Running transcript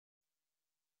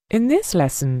In this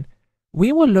lesson,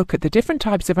 we will look at the different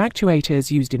types of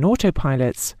actuators used in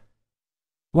autopilots,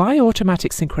 why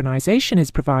automatic synchronization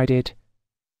is provided,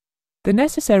 the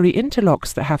necessary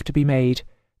interlocks that have to be made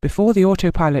before the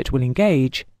autopilot will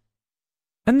engage,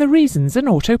 and the reasons an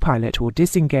autopilot will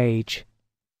disengage.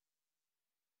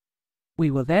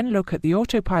 We will then look at the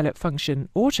autopilot function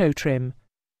AutoTrim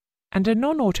and a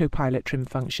non-autopilot trim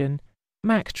function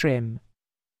MacTrim.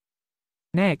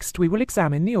 Next, we will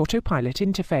examine the autopilot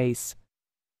interface.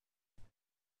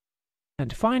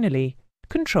 And finally,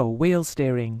 control wheel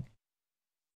steering.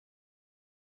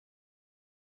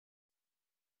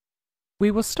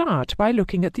 We will start by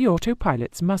looking at the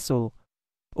autopilot's muscle,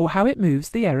 or how it moves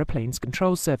the aeroplane's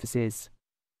control surfaces.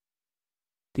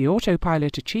 The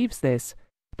autopilot achieves this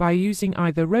by using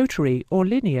either rotary or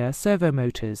linear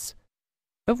servomotors,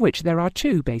 of which there are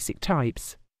two basic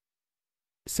types.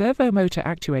 Servomotor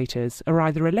actuators are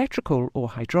either electrical or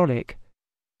hydraulic,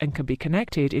 and can be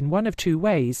connected in one of two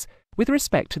ways with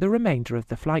respect to the remainder of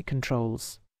the flight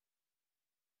controls.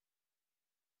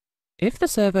 If the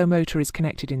servomotor is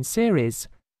connected in series,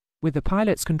 with the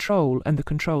pilot's control and the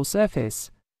control surface,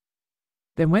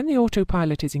 then when the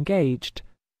autopilot is engaged,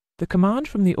 the command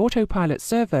from the autopilot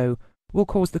servo will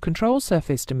cause the control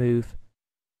surface to move,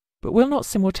 but will not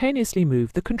simultaneously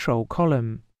move the control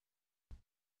column.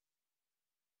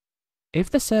 If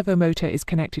the servomotor is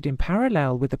connected in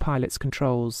parallel with the pilot's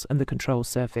controls and the control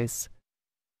surface,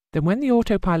 then when the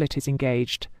autopilot is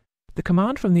engaged, the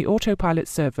command from the autopilot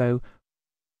servo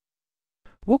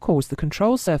will cause the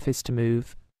control surface to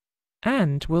move,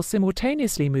 and will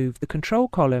simultaneously move the control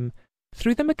column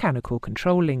through the mechanical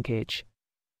control linkage.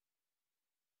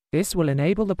 This will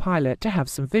enable the pilot to have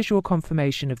some visual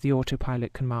confirmation of the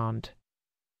autopilot command.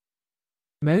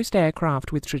 Most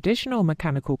aircraft with traditional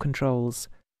mechanical controls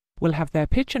will have their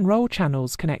pitch and roll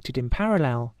channels connected in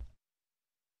parallel,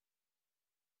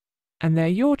 and their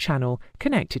yaw channel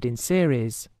connected in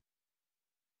series.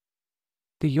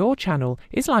 The yaw channel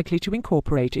is likely to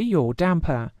incorporate a yaw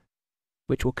damper,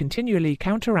 which will continually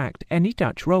counteract any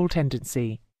Dutch roll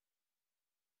tendency.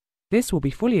 This will be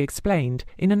fully explained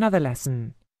in another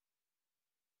lesson.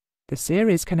 The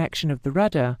series connection of the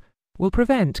rudder will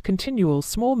prevent continual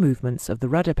small movements of the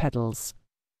rudder pedals.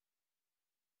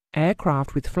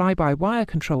 Aircraft with fly-by-wire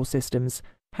control systems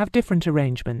have different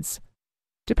arrangements,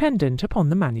 dependent upon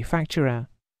the manufacturer.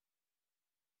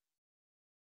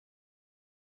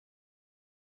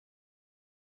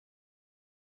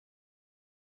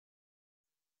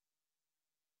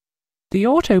 The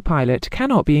autopilot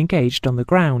cannot be engaged on the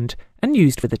ground and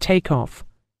used for the takeoff.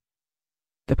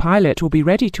 The pilot will be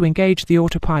ready to engage the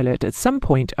autopilot at some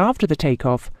point after the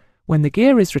takeoff when the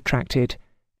gear is retracted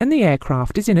and the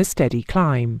aircraft is in a steady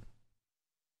climb.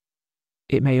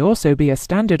 It may also be a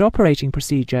standard operating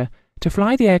procedure to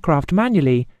fly the aircraft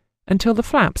manually until the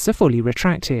flaps are fully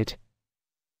retracted.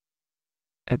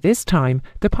 At this time,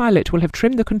 the pilot will have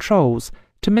trimmed the controls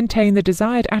to maintain the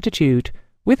desired attitude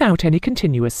without any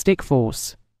continuous stick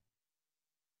force.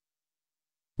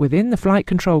 Within the flight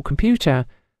control computer,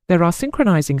 there are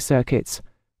synchronizing circuits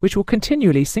which will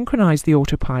continually synchronize the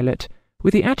autopilot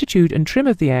with the attitude and trim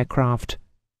of the aircraft,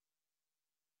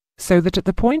 so that at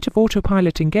the point of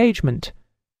autopilot engagement,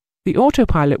 the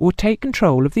autopilot will take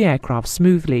control of the aircraft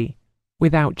smoothly,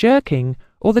 without jerking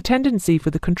or the tendency for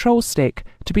the control stick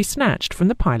to be snatched from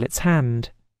the pilot's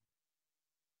hand.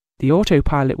 The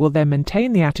autopilot will then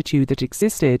maintain the attitude that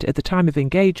existed at the time of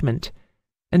engagement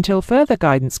until further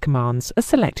guidance commands are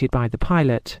selected by the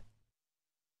pilot.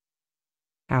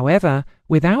 However,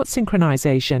 without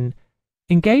synchronization,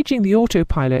 engaging the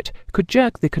autopilot could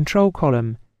jerk the control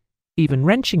column, even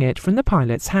wrenching it from the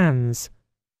pilot's hands.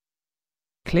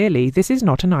 Clearly, this is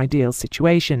not an ideal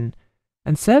situation,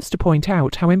 and serves to point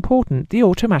out how important the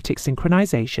automatic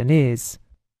synchronization is.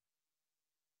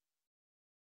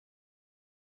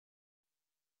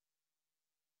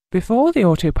 Before the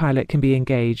autopilot can be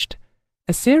engaged,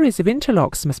 a series of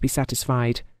interlocks must be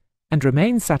satisfied, and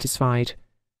remain satisfied,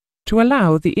 to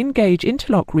allow the engage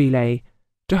interlock relay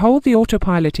to hold the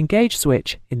autopilot engage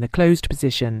switch in the closed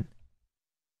position.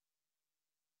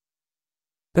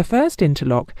 The first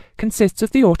interlock consists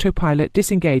of the autopilot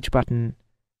disengage button,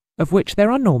 of which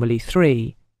there are normally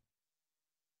 3.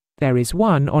 There is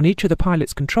one on each of the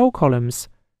pilot's control columns,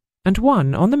 and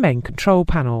one on the main control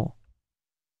panel.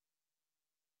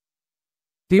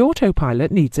 The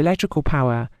autopilot needs electrical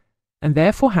power, and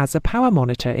therefore has a power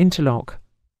monitor interlock.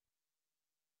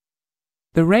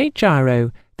 The rate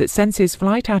gyro that senses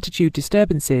flight attitude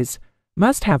disturbances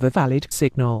must have a valid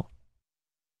signal.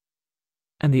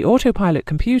 And the autopilot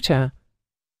computer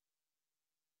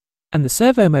and the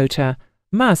servomotor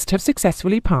must have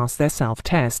successfully passed their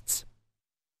self-tests.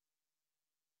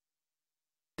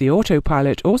 The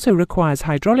autopilot also requires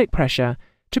hydraulic pressure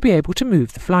to be able to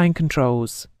move the flying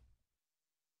controls.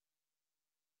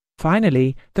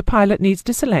 Finally, the pilot needs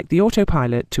to select the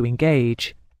autopilot to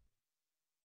engage.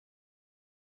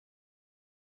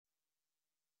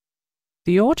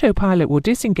 The autopilot will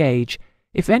disengage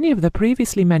if any of the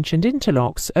previously mentioned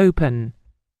interlocks open.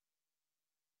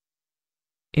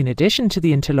 In addition to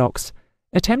the interlocks,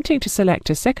 attempting to select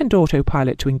a second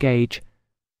autopilot to engage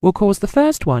will cause the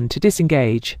first one to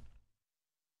disengage,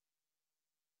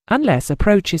 unless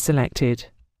approach is selected.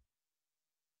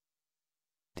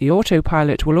 The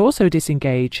autopilot will also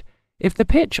disengage if the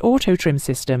pitch auto trim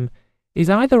system is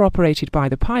either operated by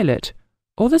the pilot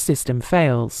or the system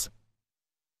fails.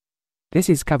 This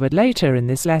is covered later in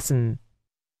this lesson.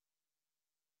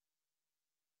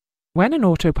 When an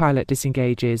autopilot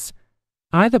disengages,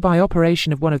 either by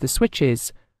operation of one of the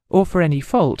switches or for any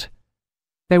fault,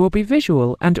 there will be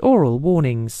visual and oral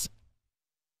warnings.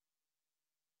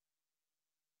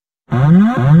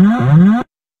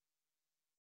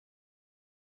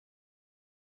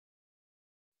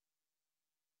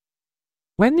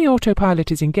 When the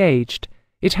autopilot is engaged,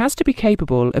 it has to be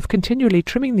capable of continually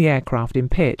trimming the aircraft in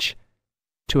pitch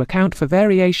to account for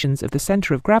variations of the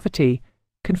centre of gravity,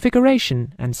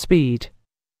 configuration and speed.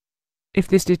 If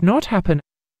this did not happen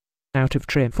out of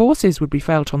trim, forces would be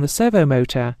felt on the servo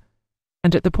motor,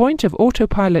 and at the point of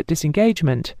autopilot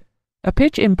disengagement, a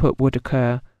pitch input would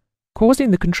occur,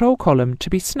 causing the control column to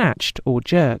be snatched or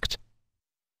jerked.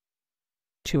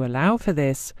 To allow for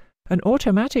this, an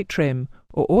automatic trim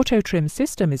or auto trim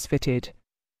system is fitted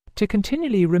to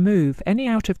continually remove any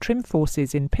out-of-trim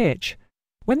forces in pitch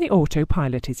when the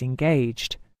autopilot is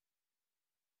engaged.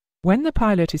 When the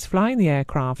pilot is flying the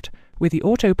aircraft with the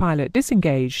autopilot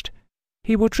disengaged,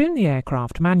 he will trim the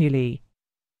aircraft manually.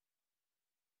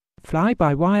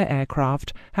 Fly-by-wire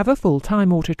aircraft have a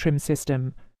full-time auto-trim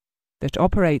system that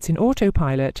operates in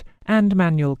autopilot and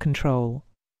manual control.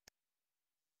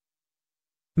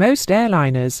 Most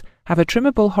airliners have a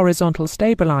trimmable horizontal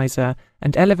stabilizer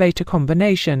and elevator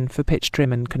combination for pitch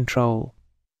trim and control.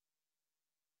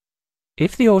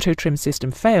 If the auto-trim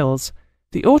system fails,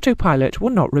 the autopilot will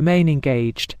not remain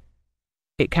engaged.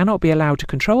 It cannot be allowed to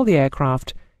control the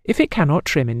aircraft if it cannot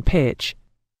trim in pitch.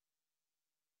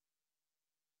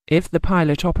 If the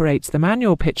pilot operates the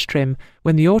manual pitch trim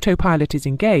when the autopilot is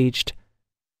engaged,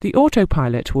 the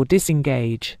autopilot will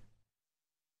disengage.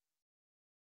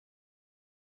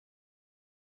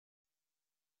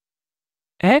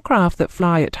 Aircraft that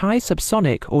fly at high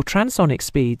subsonic or transonic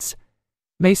speeds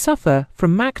may suffer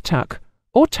from Mach tuck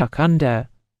or tuck under.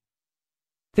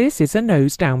 This is a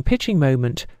nose-down pitching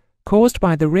moment caused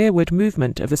by the rearward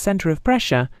movement of the centre of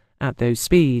pressure at those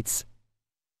speeds.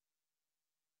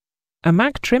 A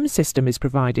Mach trim system is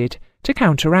provided to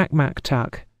counteract Mach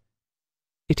tuck.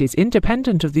 It is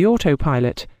independent of the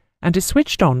autopilot and is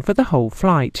switched on for the whole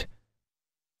flight,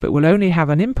 but will only have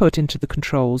an input into the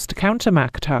controls to counter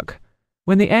Mach tuck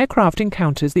when the aircraft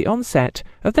encounters the onset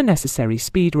of the necessary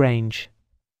speed range.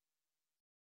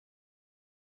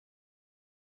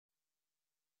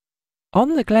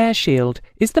 On the glare shield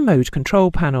is the mode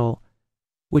control panel,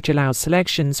 which allows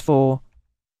selections for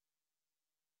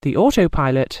the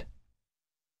autopilot,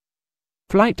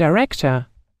 flight director,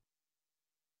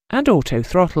 and auto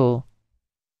throttle.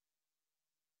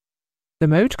 The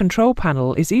mode control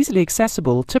panel is easily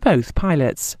accessible to both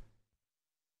pilots.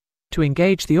 To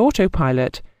engage the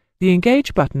autopilot, the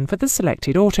Engage button for the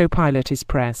selected autopilot is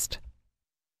pressed.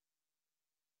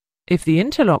 If the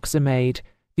interlocks are made,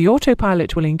 the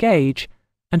autopilot will engage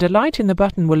and a light in the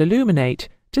button will illuminate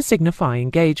to signify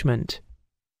engagement.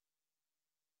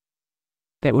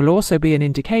 There will also be an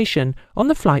indication on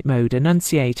the flight mode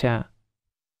annunciator.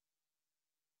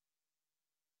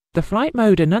 The flight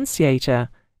mode annunciator,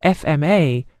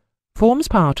 FMA, forms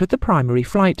part of the primary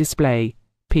flight display,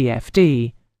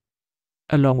 PFD,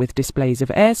 along with displays of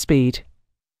airspeed,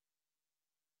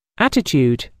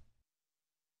 attitude,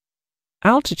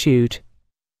 altitude,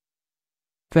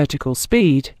 vertical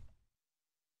speed,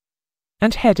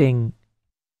 and heading.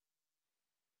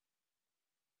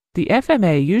 The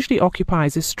FMA usually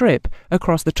occupies a strip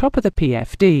across the top of the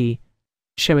PFD,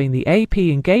 showing the AP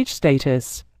engaged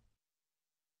status,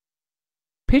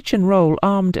 pitch and roll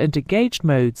armed and engaged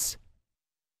modes,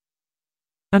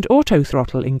 and auto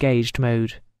throttle engaged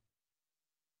mode.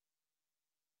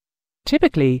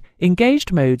 Typically,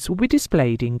 engaged modes will be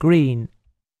displayed in green,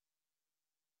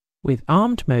 with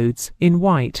armed modes in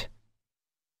white.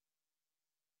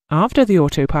 After the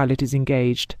autopilot is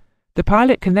engaged, the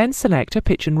pilot can then select a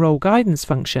pitch and roll guidance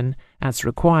function as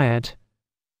required.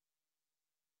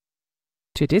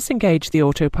 To disengage the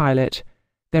autopilot,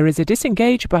 there is a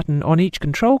disengage button on each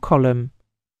control column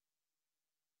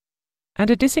and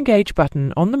a disengage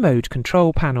button on the mode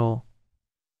control panel.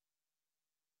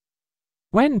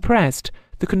 When pressed,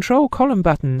 the control column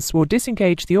buttons will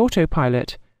disengage the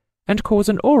autopilot and cause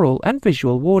an aural and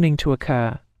visual warning to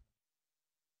occur.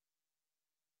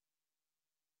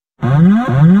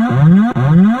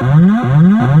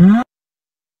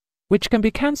 Which can be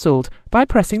cancelled by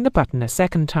pressing the button a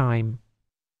second time.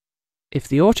 If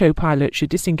the autopilot should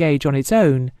disengage on its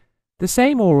own, the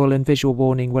same aural and visual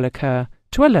warning will occur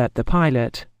to alert the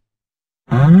pilot.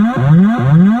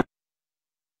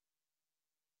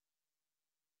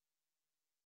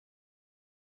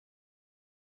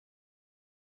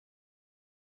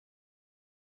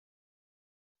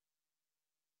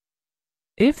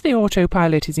 If the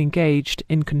autopilot is engaged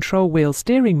in control wheel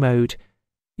steering mode,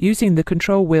 using the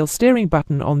control wheel steering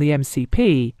button on the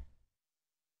MCP,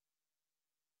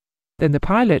 then the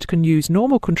pilot can use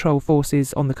normal control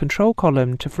forces on the control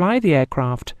column to fly the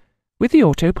aircraft with the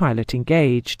autopilot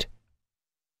engaged.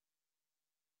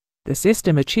 The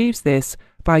system achieves this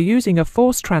by using a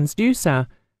force transducer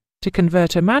to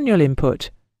convert a manual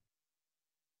input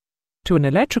to an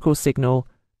electrical signal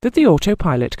that the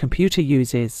autopilot computer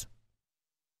uses.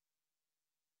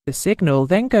 The signal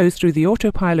then goes through the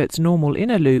autopilot's normal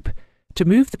inner loop to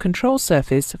move the control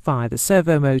surface via the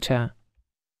servo motor.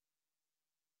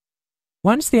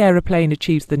 Once the aeroplane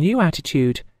achieves the new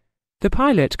attitude, the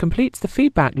pilot completes the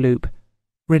feedback loop,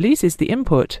 releases the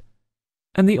input,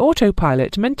 and the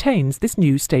autopilot maintains this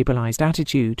new stabilized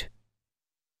attitude.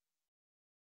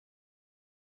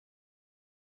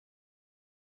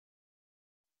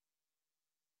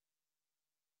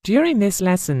 During this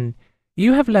lesson,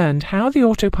 you have learned how the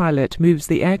autopilot moves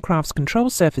the aircraft's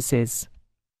control surfaces,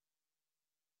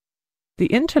 the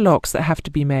interlocks that have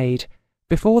to be made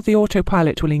before the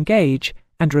autopilot will engage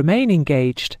and remain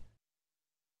engaged,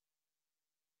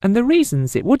 and the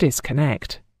reasons it will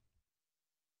disconnect.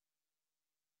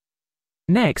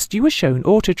 Next, you are shown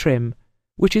AutoTrim,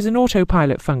 which is an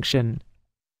autopilot function,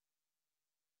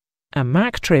 and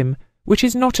MacTrim, which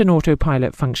is not an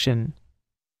autopilot function.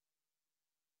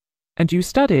 And you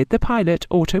studied the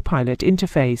pilot-autopilot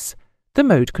interface, the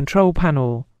mode control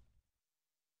panel.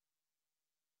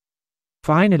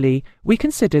 Finally, we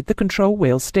considered the control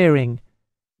wheel steering,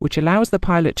 which allows the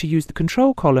pilot to use the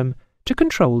control column to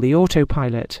control the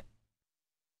autopilot.